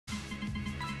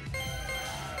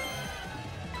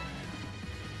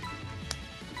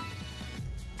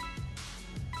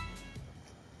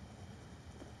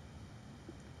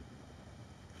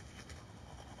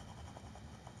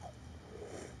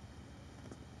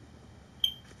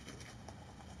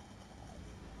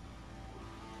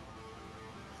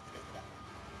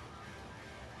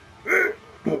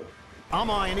I'm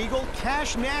Iron Eagle.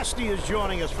 Cash Nasty is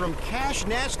joining us from Cash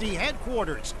Nasty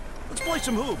headquarters. Let's play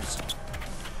some hoops.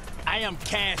 I am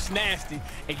Cash Nasty,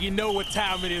 and you know what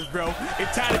time it is, bro.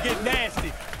 It's time to get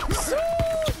nasty.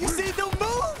 You see the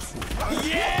moves?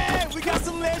 Yeah, we got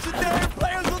some legendary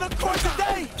players on the court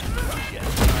today.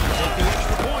 Take the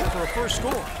extra point for a first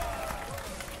score.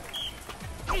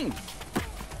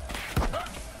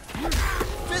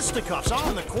 Fisticuffs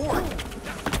on the court.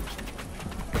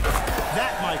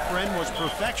 That, my friend, was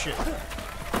perfection.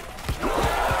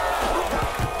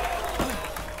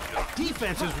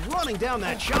 Defense is running down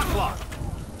that shot clock.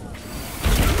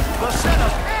 The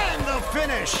setup and the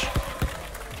finish.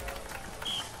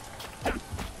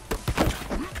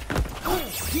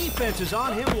 Defense is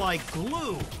on him like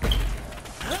glue.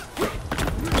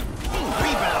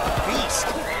 Rebound, beast.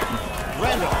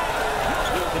 Randall.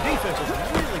 The defense is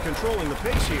really controlling the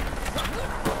pace here.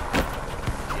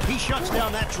 He shuts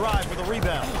down that drive for the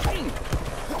rebound.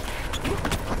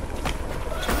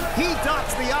 He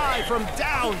dots the I from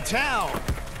downtown.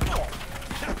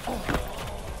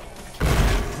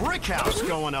 Brick house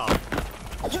going up.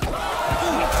 Ooh, he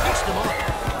fixed him up.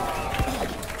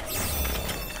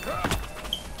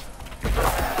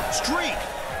 Streak.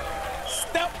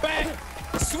 Step back,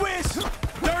 swish,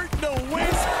 dirt, no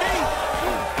wind speed.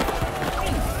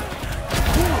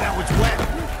 Ooh, that was wet.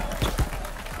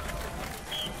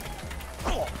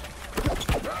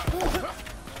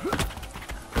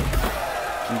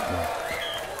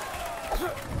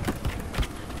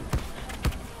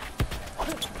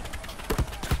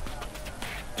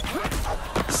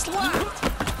 Slapped.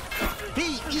 He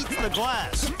eats the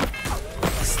glass.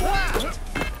 Slapped.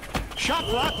 Shot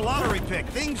clock lottery pick.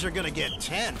 Things are gonna get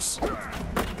tense.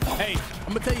 Hey,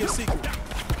 I'm gonna tell you a secret.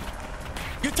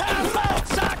 Your time's out,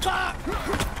 shot clock.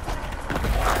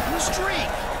 Streak.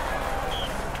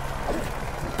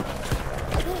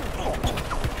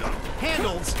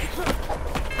 Handles.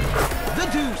 The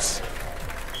deuce.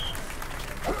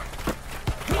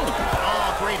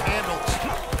 Oh, great handles.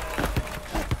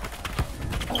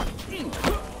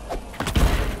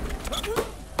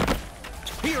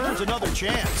 He earns another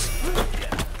chance.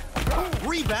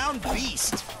 Rebound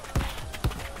beast.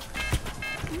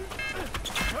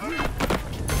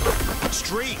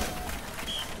 Streak.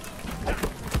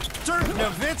 Dirk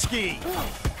Nowitzki.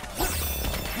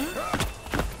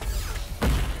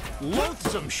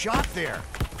 Loathsome shot there.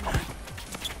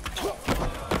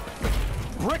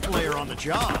 Bricklayer on the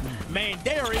job. Man,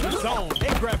 they're in the zone.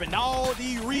 They're grabbing all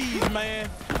these reads, man.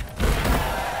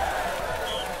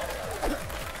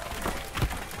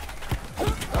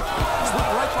 Slip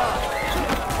right by.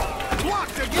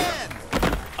 Blocked again.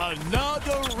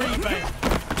 Another rebound.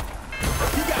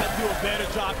 You gotta do a better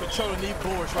job controlling these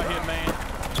boards right here, man.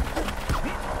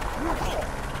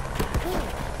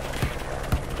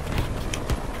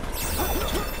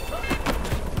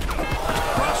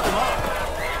 Crossed him up.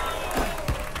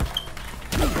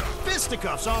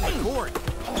 Fisticuffs on the court.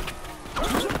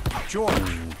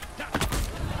 George.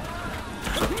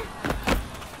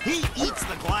 He eats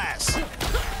the glass.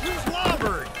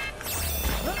 Clobbered.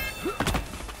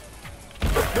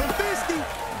 Nowitzki,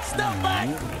 step back.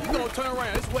 You gonna turn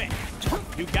around. It's wet.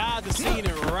 You guys are seeing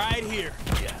it right here.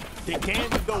 The can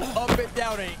go up and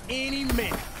down in any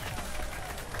minute.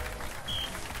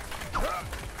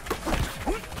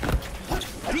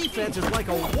 Defense is like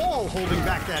a wall holding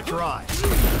back that drive.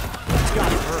 It's got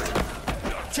to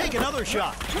hurt. Take another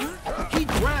shot. He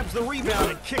grabs the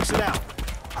rebound and kicks it out.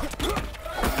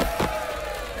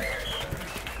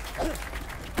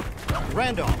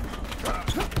 Randolph.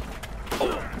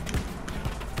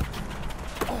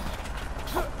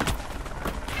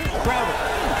 Crowder.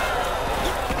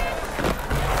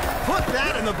 Put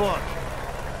that in the book.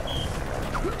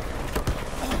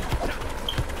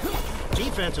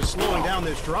 Defense is slowing down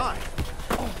this drive.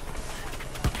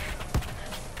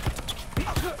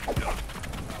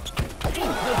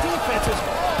 The defense is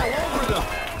all over them.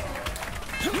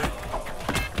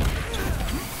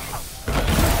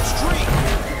 Streak.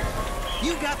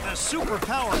 You got the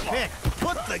superpower pick.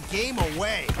 Put the game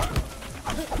away.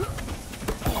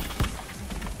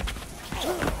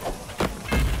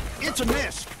 It's a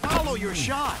miss. Follow your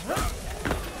shot.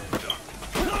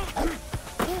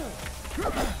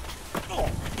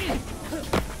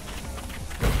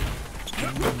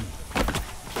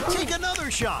 Take another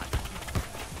shot.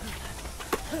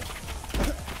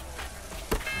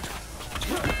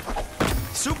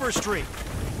 Super streak.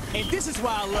 And this is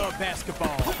why I love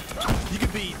basketball. You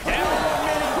can be down 1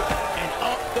 minute and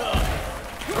up the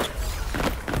other.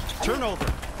 Turnover.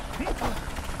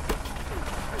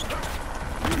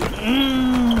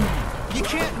 You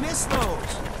can't miss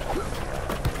those.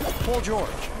 Paul George.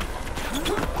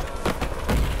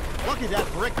 Lucky that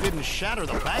brick didn't shatter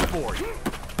the backboard.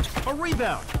 A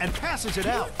rebound and passes it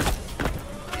out.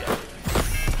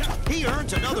 He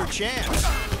earns another chance.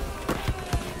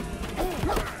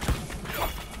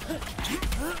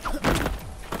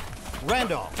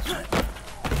 Randolph.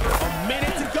 A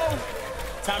minute to go.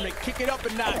 Time to kick it up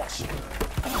a notch.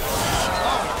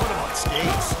 Oh, put him on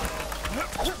skates.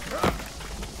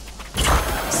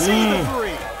 See the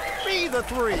three. Be the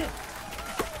three.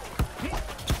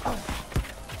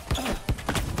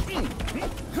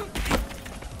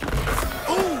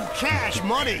 Ooh, cash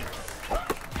money.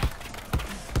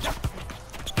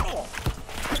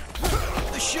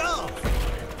 The shove.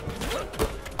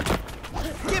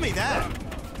 Give me that.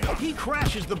 He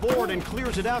crashes the board and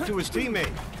clears it out to his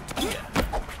teammate.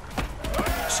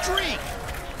 Streak.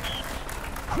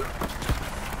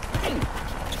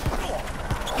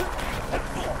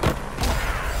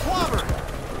 Clobber.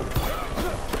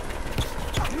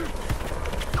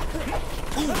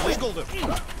 Ooh, wiggled him.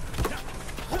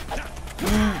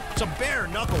 It's a bare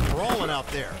knuckle brawling out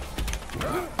there.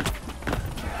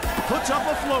 Puts up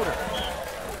a floater.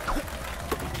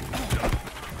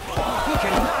 He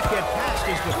cannot get past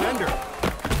his defender.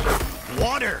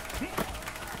 Water.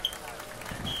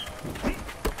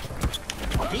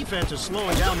 Defense is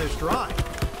slowing down this drive.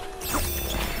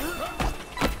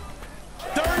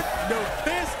 Dirk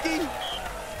Nowitzki,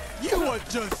 you are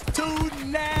just too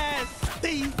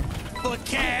nasty for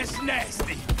Cash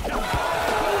Nasty.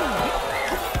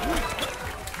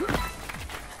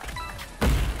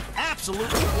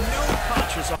 Absolutely no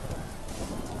touches.